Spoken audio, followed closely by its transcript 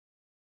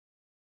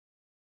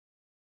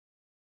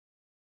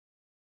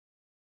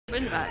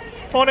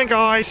Morning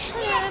guys!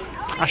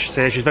 Ash is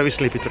here, she's very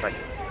sleepy today.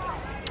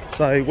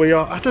 So we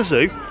are at a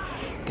zoo,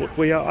 but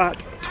we are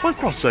at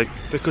Twycross Zoo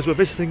because we're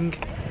visiting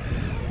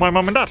my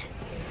mum and dad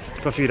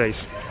for a few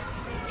days.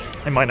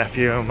 And my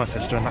nephew and my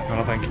sister and that kind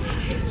of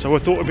thing. So we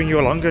thought we'd bring you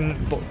along,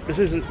 but this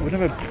is,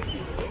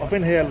 I've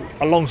been here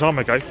a long time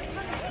ago.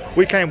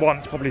 We came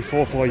once, probably 4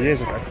 or 4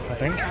 years ago, I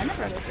think. I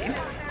never been.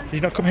 Did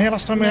you not come here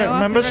last time, no,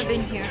 members? I've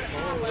never been here.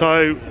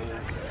 So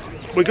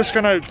we're just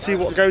going to see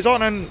what goes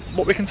on and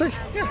what we can see.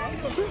 Yeah,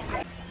 that's it.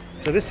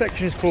 So this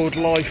section is called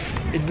Life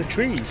in the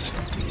Trees.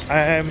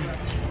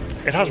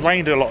 It has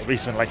rained a lot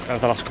recently over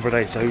the last couple of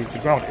days, so the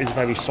ground is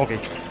very soggy.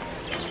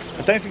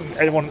 I don't think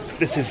anyone,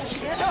 this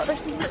is... Yeah, no, there's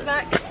things at the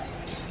back.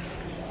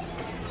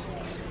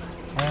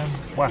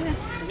 Where? Yeah.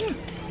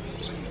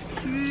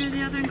 Through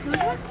the other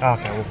enclosure?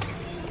 Okay, well,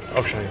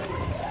 I'll show you.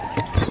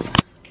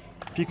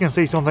 If you can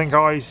see something,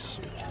 guys,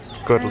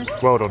 good,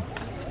 well done.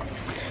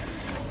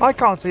 I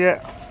can't see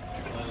it.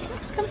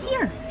 Just come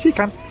here. She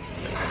can.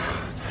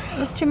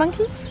 Those 2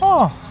 monkeys?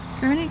 Oh.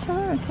 They're in each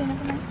other? Okay,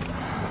 never mind.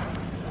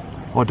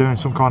 Or doing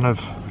some kind of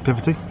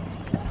activity.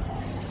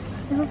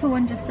 There's also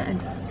one just sitting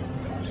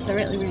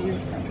directly where you were.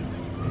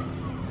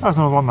 There's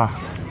another one there.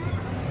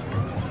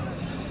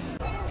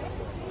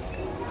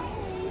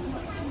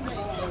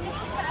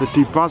 It's a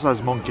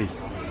DJI monkey.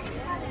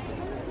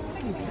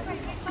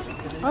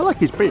 I like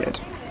his beard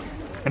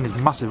and his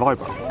massive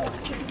eyebrow.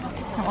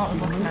 That's not what I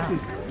was looking at.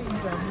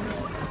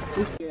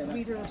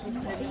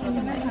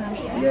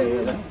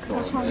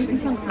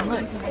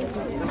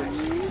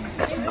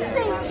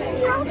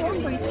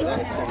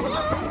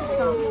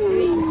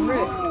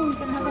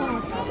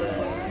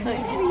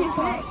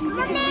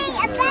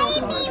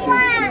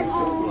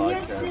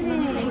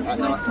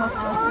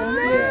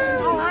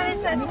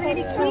 That's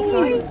pretty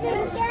cute.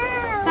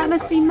 That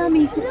must be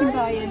Mummy sitting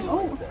by him.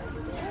 Oh.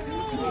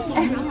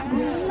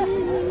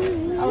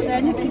 Oh,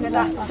 they're looking at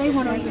that. They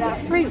want to eat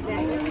that fruit.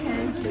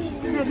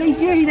 No, they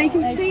do. They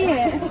can see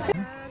it.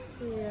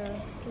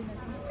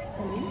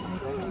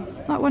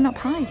 That one up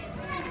high.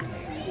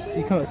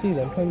 You can't see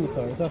them, can you,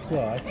 Clarence? That's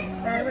why.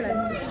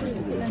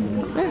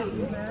 There.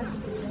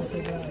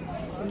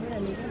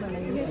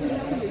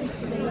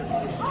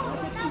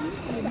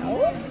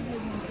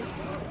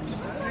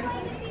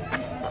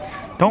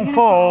 Don't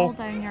fall.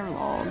 Down your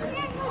log.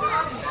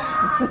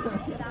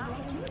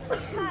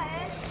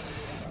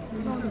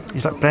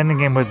 He's like blending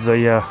in with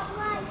the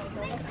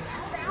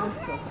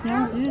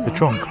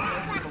trunk.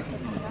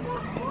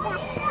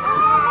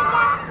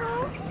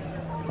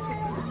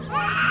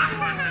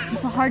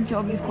 It's a hard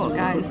job you've got,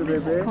 guys.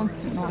 It's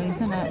constant noise,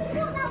 isn't it?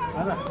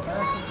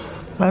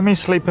 Let me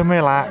sleep and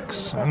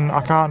relax, and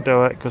I can't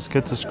do it because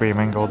kids are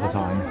screaming all the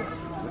time.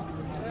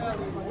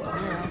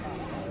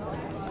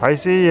 I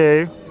see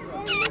you.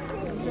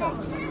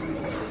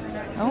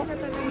 Oh.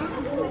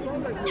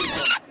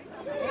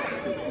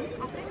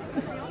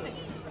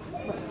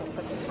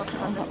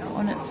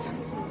 On its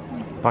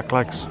Back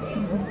legs.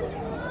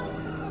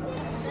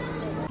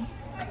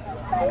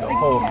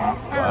 Oh,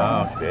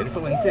 wow, it's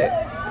beautiful, isn't it?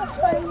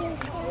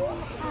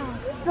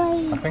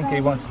 I think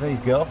he wants to see his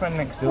girlfriend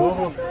next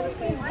door.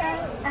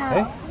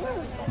 Hey?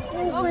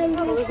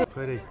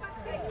 Pretty.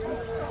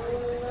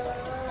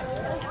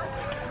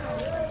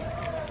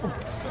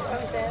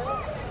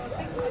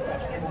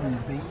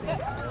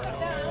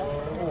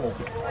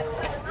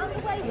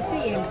 You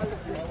see him?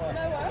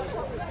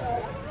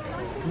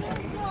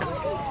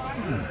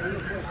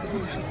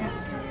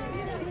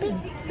 Big.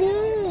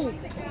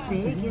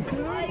 Big? Get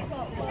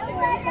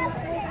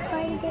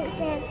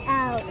that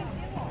out.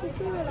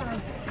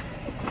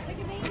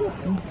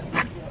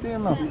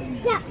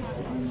 Yeah.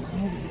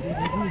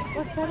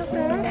 What's that up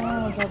there?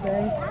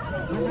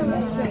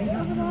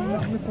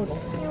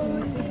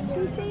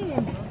 Who's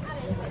seeing?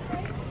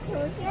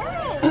 What's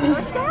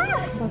that?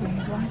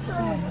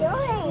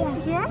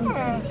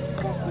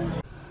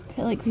 I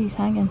like where he's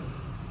hanging.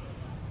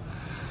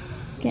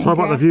 So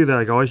about the view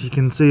there, guys, you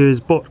can see his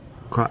butt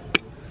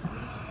crack.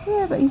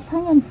 Yeah, but he's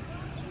hanging.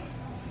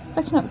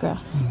 Picking up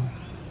grass.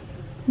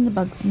 And the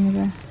bugs in the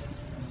grass.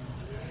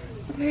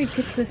 It's not very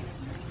good this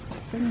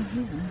thing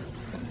here.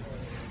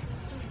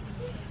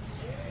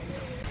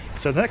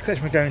 So the next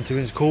section we're going to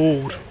is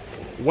called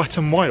Wet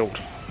and Wild.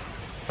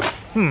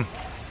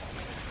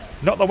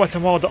 Not the Wet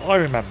and Wild that I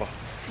remember.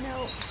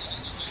 No.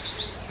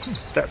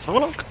 Let's have a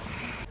look.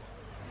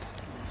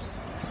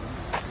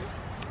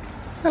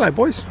 Hello,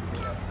 boys.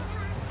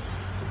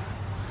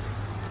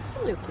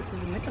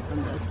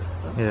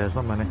 Yeah, there's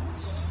not many.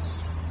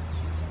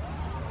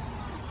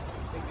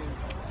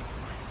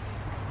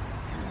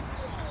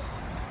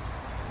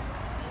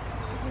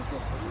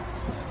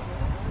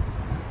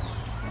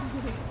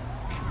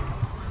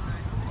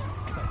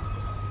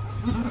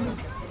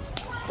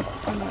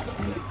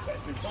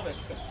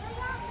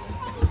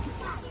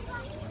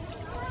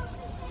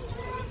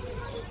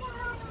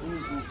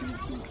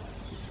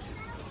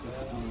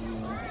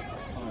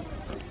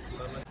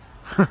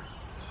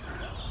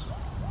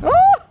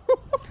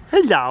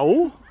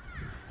 Hello!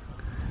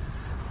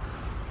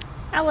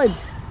 Alan!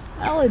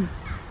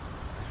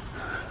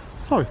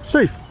 Sorry,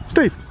 Steve,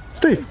 Steve,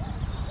 Steve.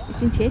 He's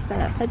been chased by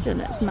that pigeon.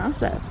 It's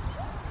massive.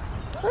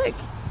 Look.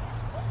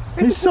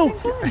 He's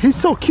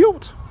so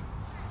cute.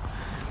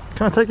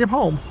 Can I take him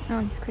home? Oh,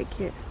 he's quite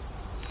cute.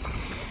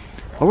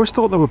 I always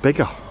thought they were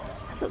bigger.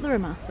 I thought they were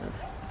massive.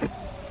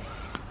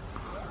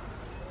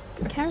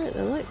 Good carrot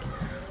though, look.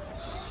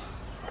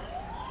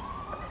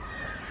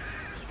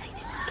 He's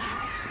eating the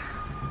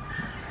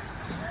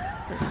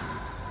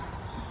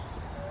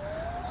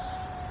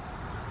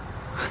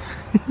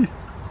carrot.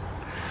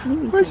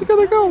 Where's he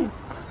gonna go?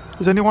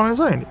 Is anyone on his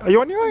own? Are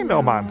you on your own,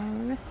 little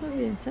man? The rest of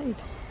the inside.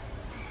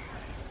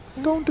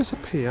 Don't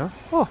disappear.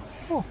 Oh,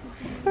 oh.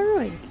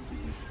 Burrowing.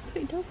 That's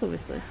what he does,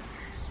 obviously.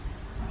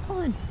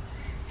 Colin.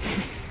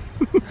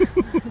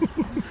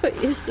 That's what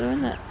he is, though,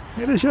 isn't it?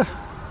 It is, yeah.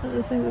 So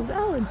this thing goes,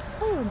 Alan,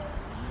 Alan.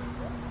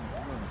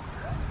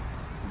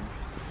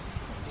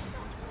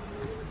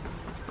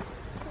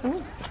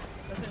 Oh.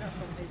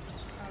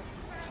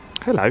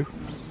 Hello.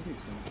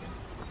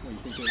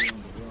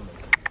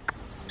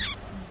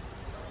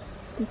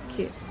 He's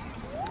cute.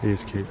 He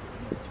is cute.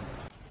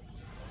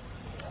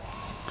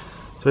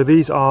 So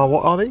these are,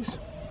 what are these?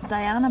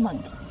 Diana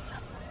monkeys.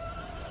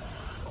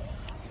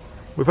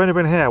 We've only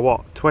been here,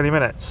 what, 20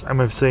 minutes? And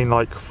we've seen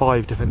like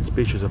 5 different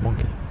species of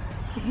monkey.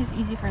 I think it's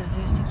easy for the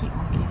zoos to keep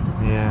monkeys. So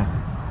Yeah.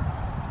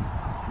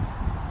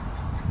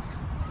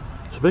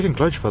 It's a big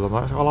enclosure for them,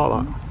 I like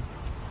that.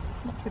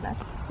 not too bad.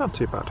 Not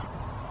too bad.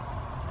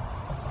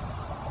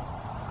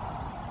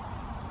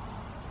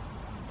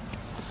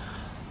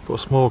 But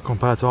small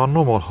compared to our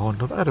normal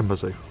haunt of Edinburgh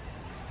Zoo.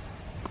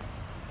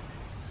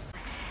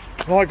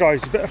 Right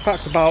guys, a bit of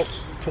fact about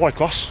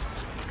Twycross.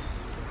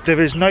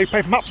 There is no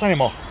paper maps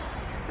anymore.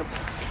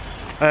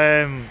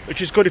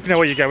 Which is good if you know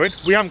where you're going.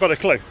 We haven't got a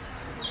clue.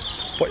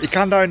 But you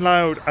can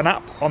download an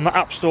app on the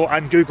App Store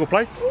and Google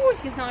Play. Oh,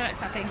 he's not like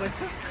that penguin.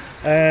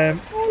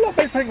 Oh look,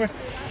 big penguin.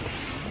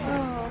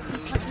 Oh,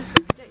 he's like this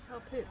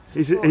projectile poop.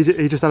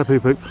 He just had a poo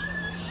poop.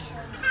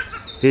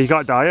 He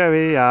got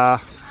diarrhea.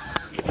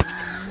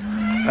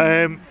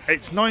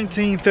 It's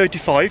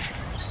 $19.35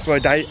 for a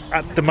day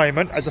at the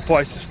moment as the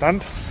prices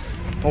stand.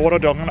 But what I'll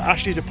do, I'm going to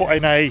ask you to put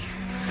in a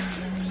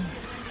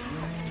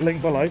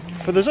link below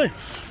for the zoo,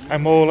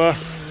 and I'll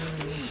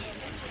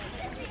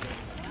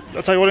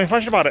tell you all the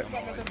information about it.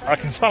 I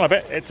can smell a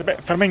bit, it's a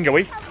bit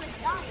flamingo-y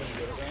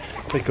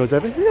because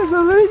everything is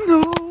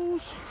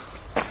flamingos.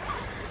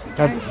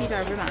 Guaranteed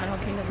our room at Animal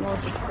Kingdom will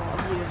just got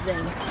a view of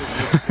them.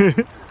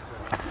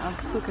 I'm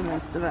so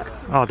convinced of it.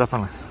 Oh,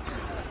 definitely.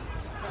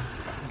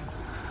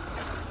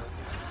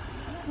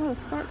 Oh,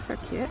 the storks are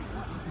cute.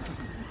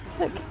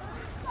 Look,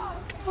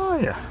 Oh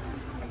yeah,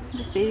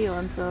 just baby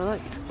ones, so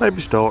look.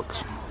 baby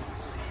storks,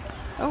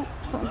 Oh,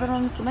 something going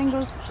on with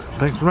flamingos.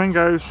 big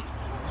flamingos.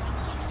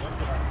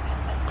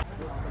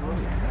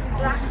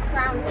 Black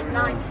crowned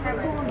night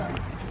heron.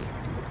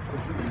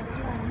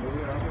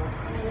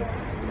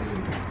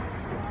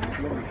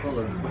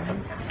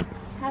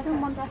 Has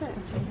someone got it?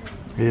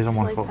 He is on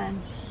one Slide foot.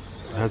 pen.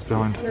 Head's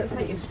behind. Looks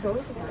like your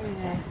straws.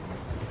 Yeah.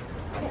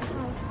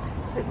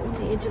 It's like on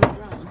the edge of the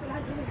ground.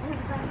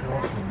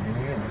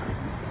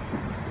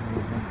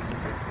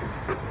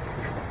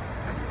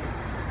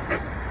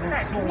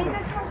 Can we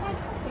just hold my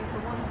coffee for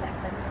 1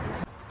 second?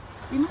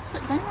 You must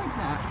sit down like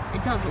that.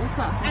 It does, it looks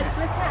like And that.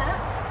 look at.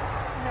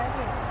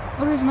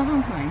 Oh, there's another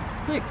one coming.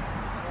 Look.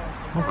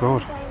 Oh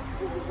god.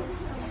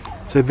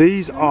 So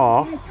these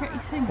are, Very pretty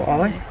things. what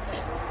are they?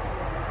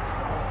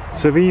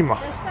 Savima.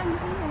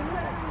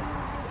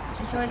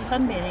 There's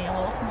some here. Enjoy sunbathing and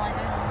we'll look and lie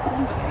down on the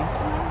sunbathing.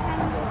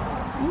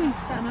 Oh, he's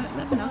standing out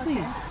living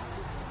ugly.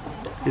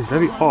 He's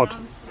very odd.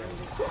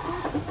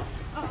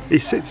 He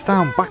sits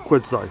down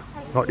backwards though.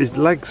 Like his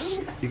legs,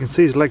 you can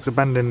see his legs are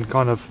bending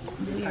kind of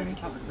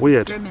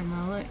weird. Grimming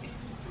though, look.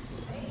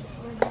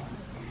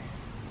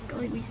 Got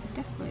like wee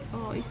stiff like,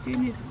 oh, he's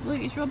doing his, look,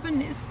 he's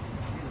rubbing his.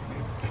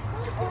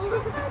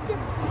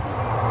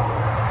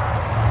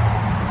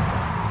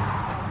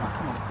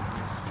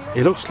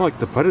 He looks like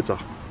the Predator.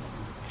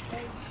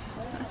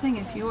 I think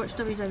if you watch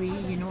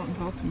WWE, you know what I'm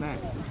talking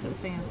about. That's the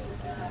thing.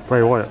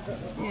 Bray Wyatt.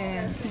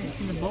 Yeah, I think it's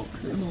in the box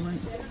at the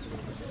moment.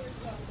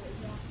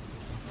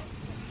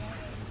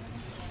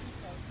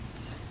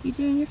 You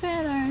doing your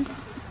feathers?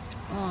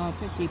 Oh,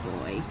 pretty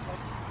boy.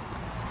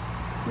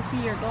 You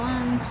see your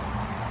gland?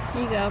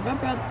 There you go,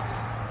 rub rub.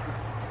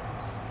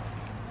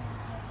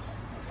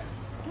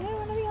 Yeah, I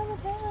want to be on the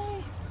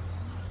belly.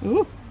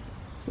 Ooh,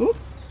 ooh.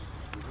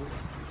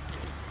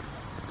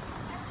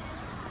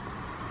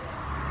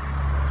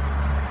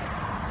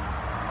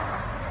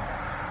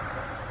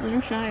 They're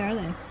not shy, are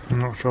they? I'm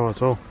not sure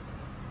at all.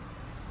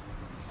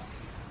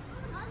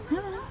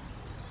 Hello.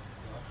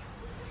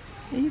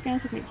 Yeah, you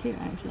guys are quite cute,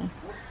 actually.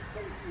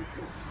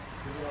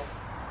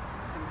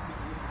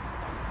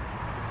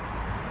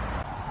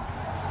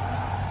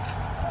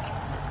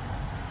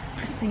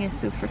 This thing is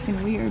so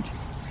freaking weird.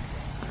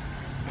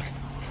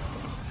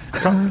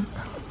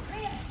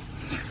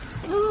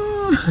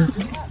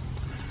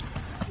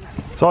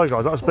 Sorry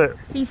guys, that was a bit.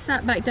 He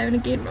sat back down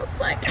again, looks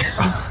like.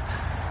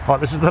 Right,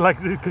 this is the leg.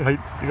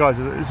 Guys,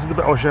 this is the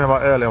bit I was showing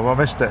about earlier. Well, I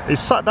missed it. He's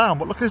sat down,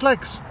 but look at his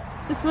legs.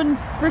 This one's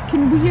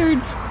freaking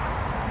weird.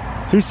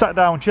 He's sat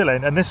down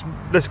chilling, and this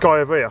guy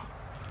over here,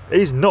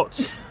 he's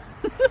nuts.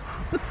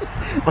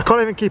 I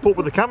can't even keep up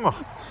with the camera.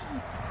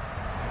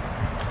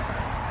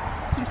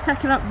 Keeps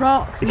picking up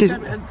rocks and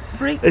trying to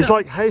break them. It's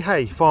like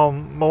Hey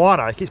from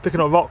Moana. He keeps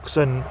picking up rocks,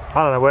 and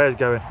I don't know where he's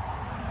going.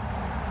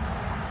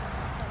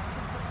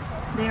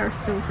 They are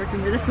so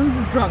freaking weird. This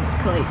one's drunk,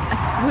 like,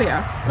 I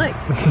swear. Like.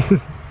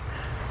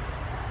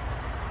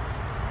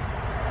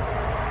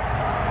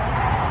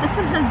 This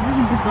one has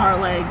really bizarre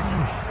legs.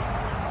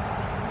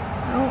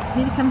 Oh,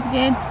 here he comes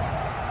again.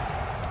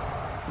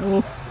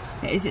 Oh,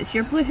 it's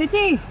your blue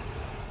hoodie.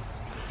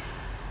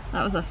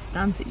 That was a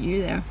stance at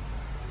you there.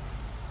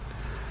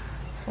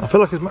 I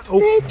feel like it's my... Oh.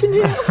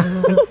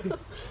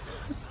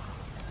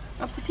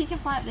 Perhaps if he can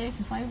fly up there, he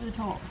can fly over the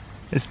top.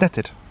 It's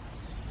netted.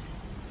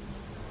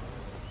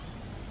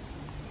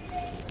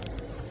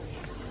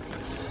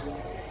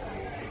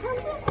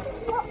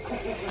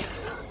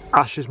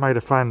 Ash has made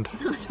a friend.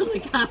 I don't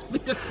think I've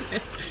made a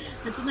friend.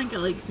 I don't think it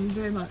likes me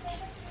very much.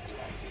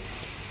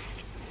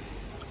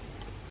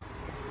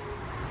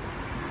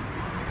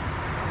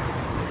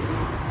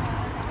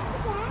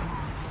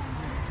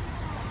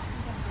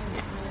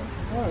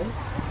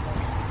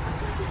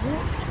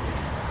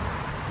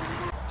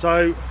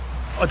 So,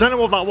 I don't know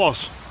what that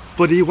was,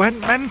 but he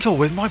went mental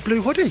with my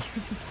blue hoodie.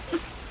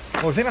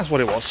 Well, I think that's what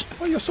it was.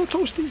 Oh, you're so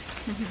toasty.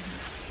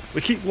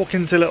 We keep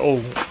walking into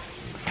little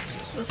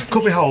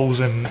cubby holes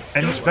and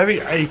it's very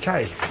AK.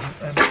 Well,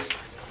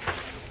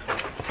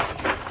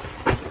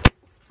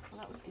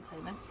 that was good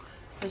timing.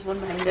 There's one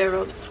behind there,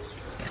 Robs.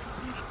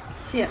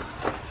 See it?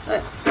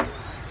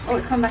 Oh,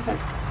 it's come back up.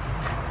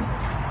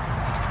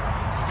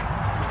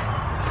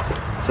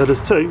 So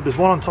there's two. There's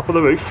one on top of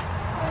the roof,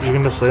 as you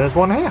can just see. There's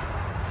one here.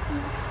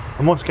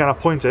 And once again I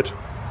pointed,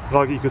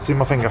 like you could see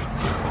my finger.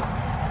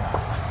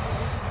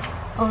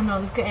 Oh no,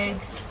 they've got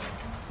eggs.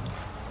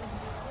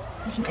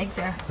 There's an egg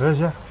there. There is,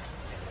 yeah.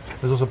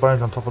 There's also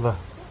bones on top of the...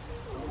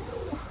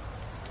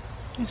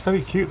 He's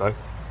very cute though.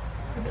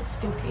 They're a bit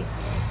stilty,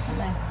 aren't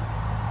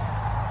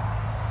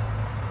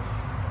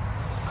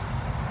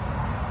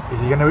they?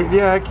 Is he going to eat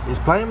the egg? He's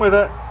playing with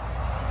it.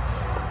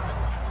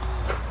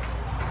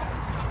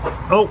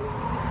 Oh!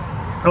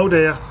 Oh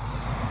dear.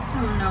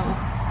 Oh no.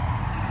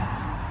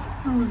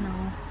 Oh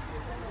no.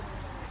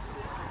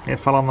 It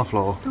fell on the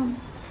floor. Don't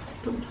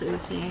play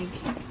with the egg.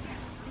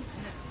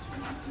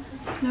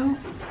 No.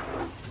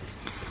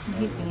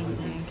 He's gonna eat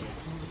the egg.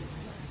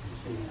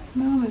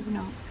 No, maybe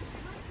not.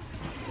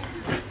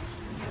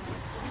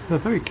 They're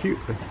very cute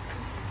though.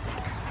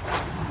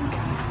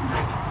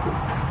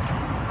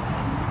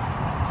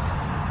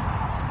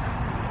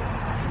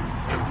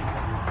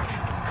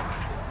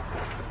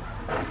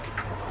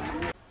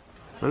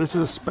 So this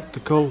is a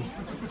spectacled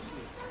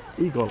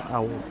eagle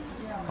owl.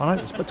 I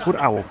know, spectacled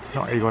owl,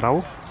 not eagle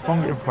owl.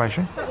 Wrong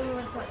information.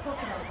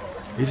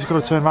 You just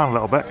got to turn around a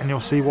little bit and you'll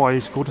see why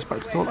he's called a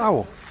spectacled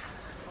owl.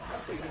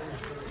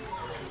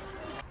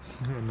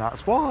 And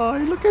that's why.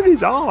 Look at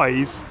his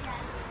eyes.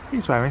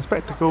 He's wearing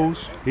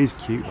spectacles. He's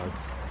cute though.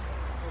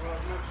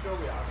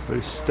 But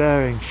he's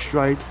staring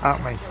straight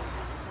at me.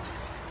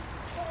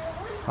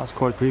 That's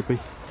quite creepy,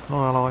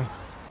 not gonna lie.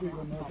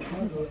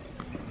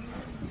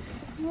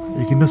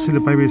 You can just see the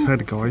baby's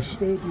head, guys.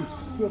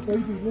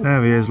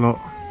 There he is, look.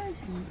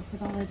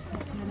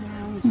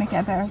 Make it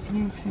a better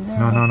view through there.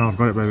 No, I've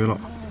got it, baby,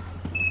 look.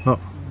 Look.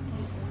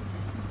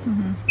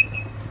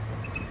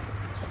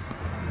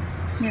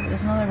 Yeah, but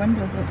there's another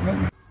window that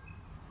room.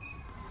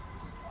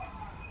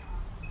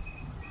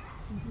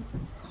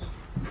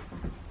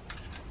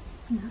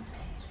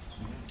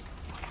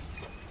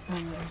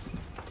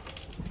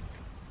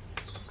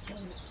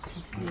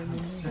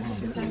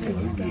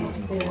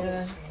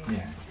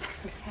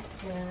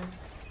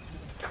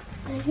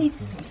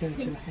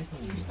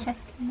 He's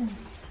checking.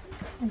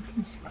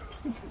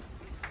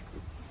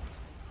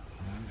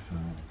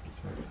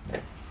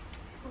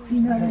 You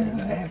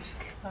know,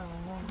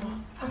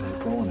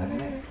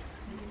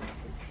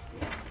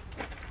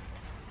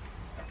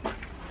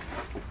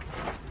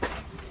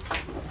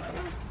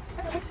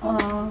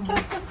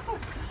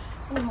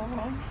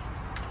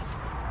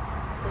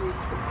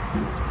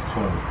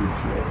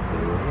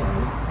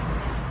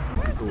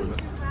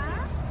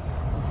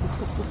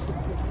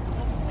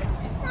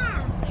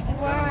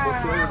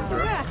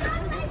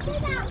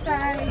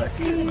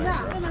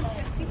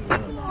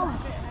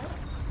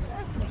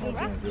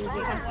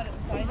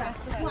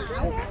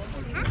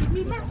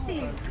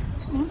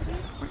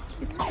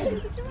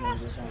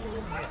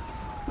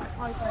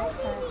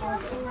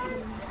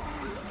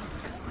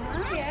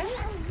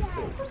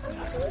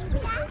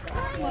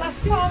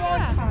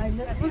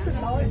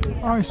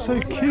 Oh, he's so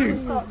cute.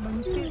 I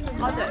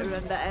don't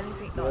remember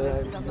anything like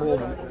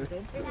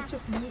this. It was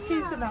just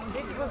monkeys and that was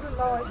it. It wasn't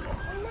like...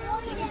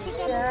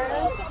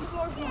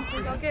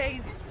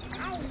 Doggies.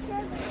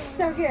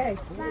 Doggies.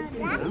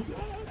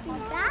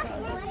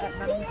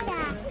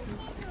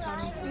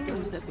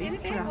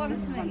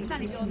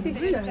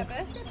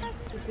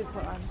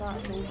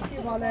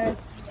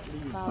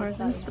 Where's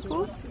the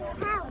post?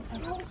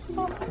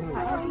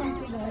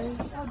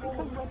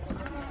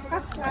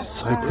 It's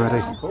so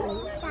pretty.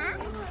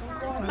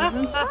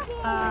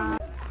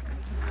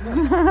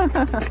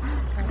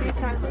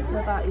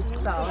 That is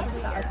bad,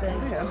 I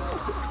think.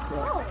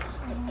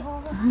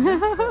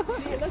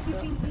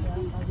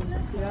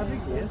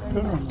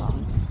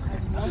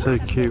 So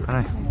cute,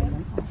 eh?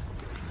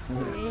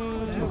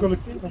 I've got to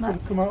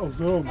come out of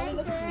zone.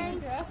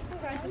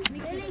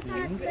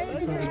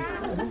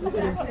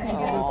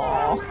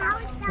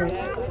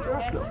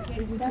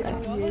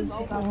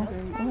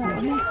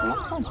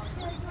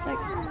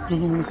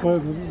 Doesn't want to play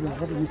with it.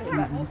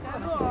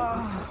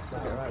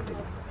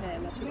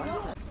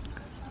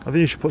 I think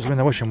you should put some in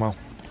the wishing well.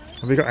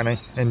 Have you got any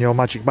in your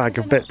magic bag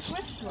of bits?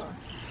 What's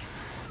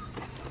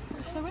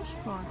the wish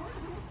for?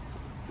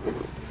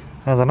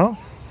 I don't know.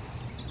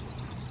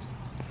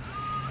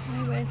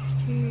 I wish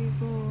to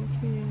go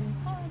to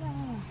Canada.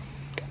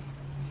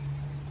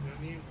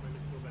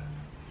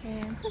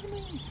 And 7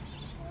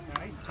 weeks.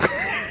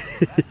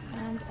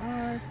 And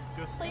our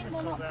plane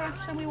will not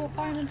crash and we won't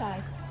burn and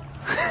die.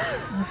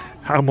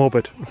 How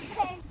morbid.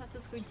 That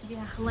is going to be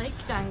a leg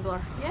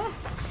dangler. Yeah.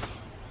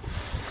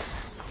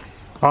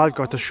 I've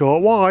got a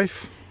short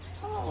wife.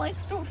 Oh,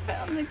 legs don't fit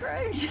on the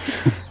ground.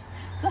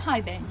 It's a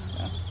high bench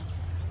though.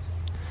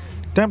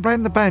 Don't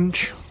blame the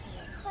bench.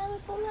 My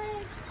little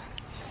legs.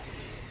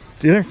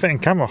 You don't fit in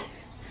camera.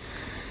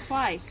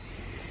 Why?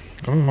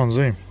 I'm on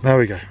zoom. There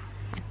we go.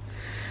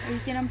 Are you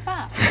saying I'm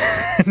fat?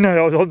 No,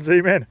 I was on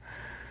zoom in.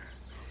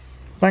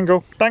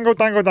 Dangle, dangle,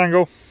 dangle,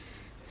 dangle.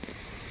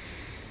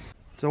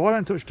 So I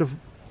don't touch the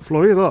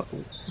floor either. Look.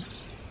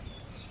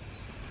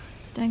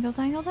 Dangle,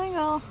 dangle,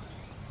 dangle.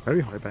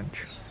 Very high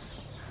bench.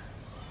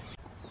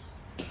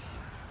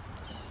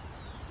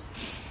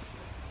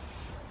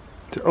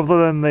 So other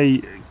than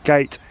the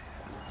gate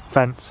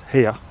fence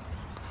here,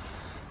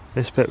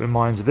 this bit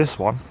reminds this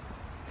one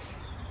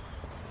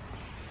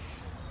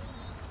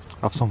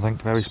of something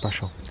very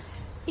special.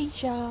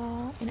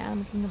 Asia in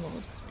Animal Kingdom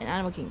World. In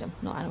Animal Kingdom,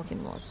 not Animal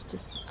Kingdom World,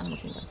 just Animal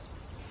Kingdom.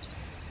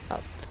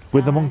 Oh,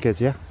 With the monkeys,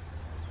 yeah?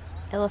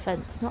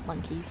 elephants, not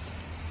monkeys.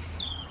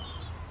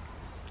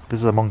 This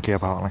is a monkey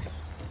apparently.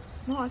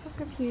 No, I got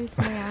confused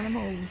with my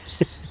animals.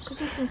 Because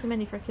we've seen so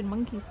many freaking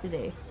monkeys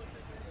today.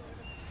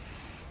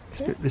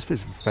 This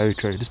bit's very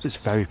true. This bit's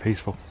very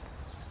peaceful.